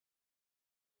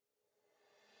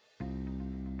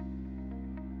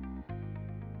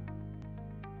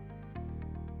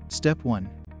Step 1.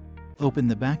 Open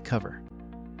the back cover.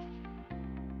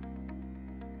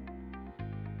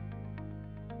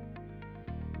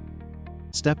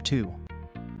 Step 2.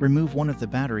 Remove one of the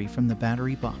battery from the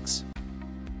battery box.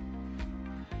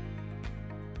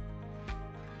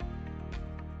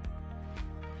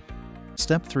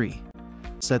 Step 3.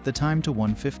 Set the time to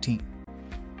 1:15.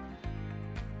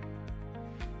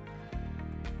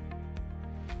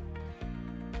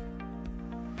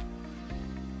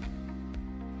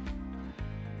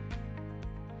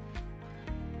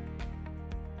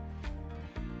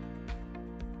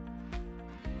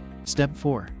 Step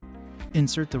 4.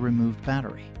 Insert the removed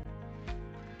battery.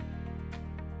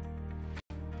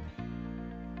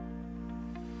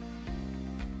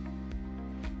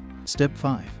 Step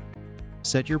 5.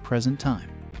 Set your present time.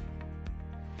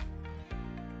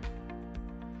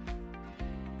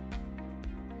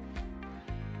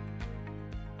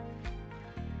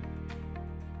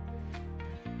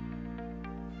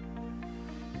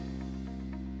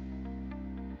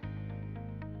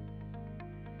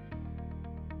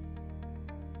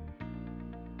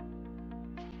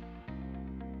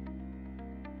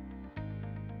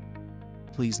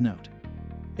 Please note,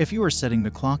 if you are setting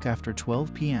the clock after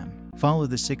 12 p.m., follow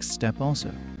the 6th step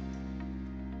also.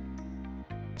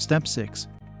 Step 6.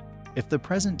 If the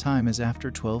present time is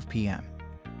after 12 p.m.,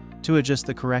 to adjust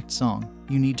the correct song,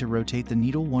 you need to rotate the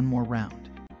needle one more round.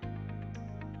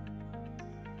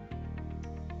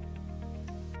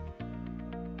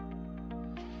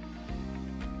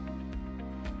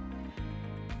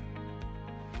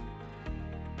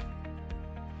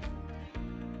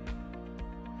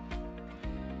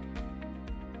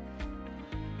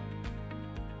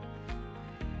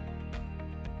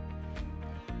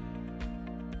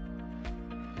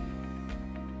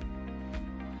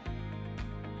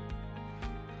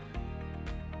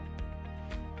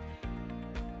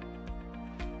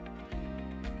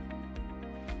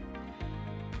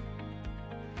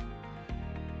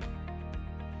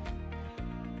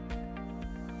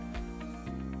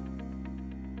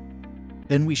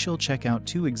 Then we shall check out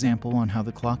 2 examples on how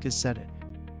the clock is set.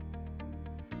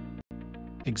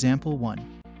 Example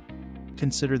 1.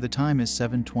 Consider the time is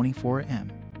 7:24 am.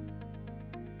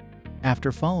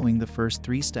 After following the first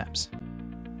 3 steps,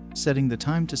 setting the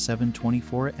time to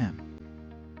 7:24 am.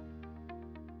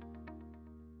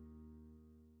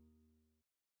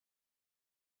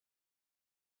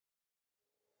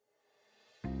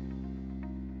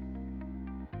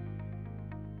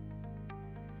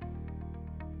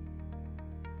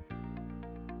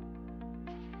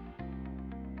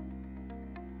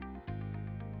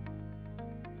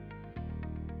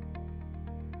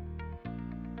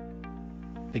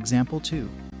 Example 2.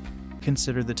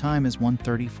 Consider the time is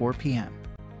 1:34 p.m.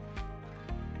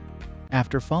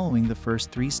 After following the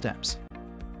first 3 steps,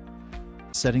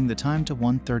 setting the time to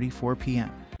 1:34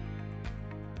 p.m.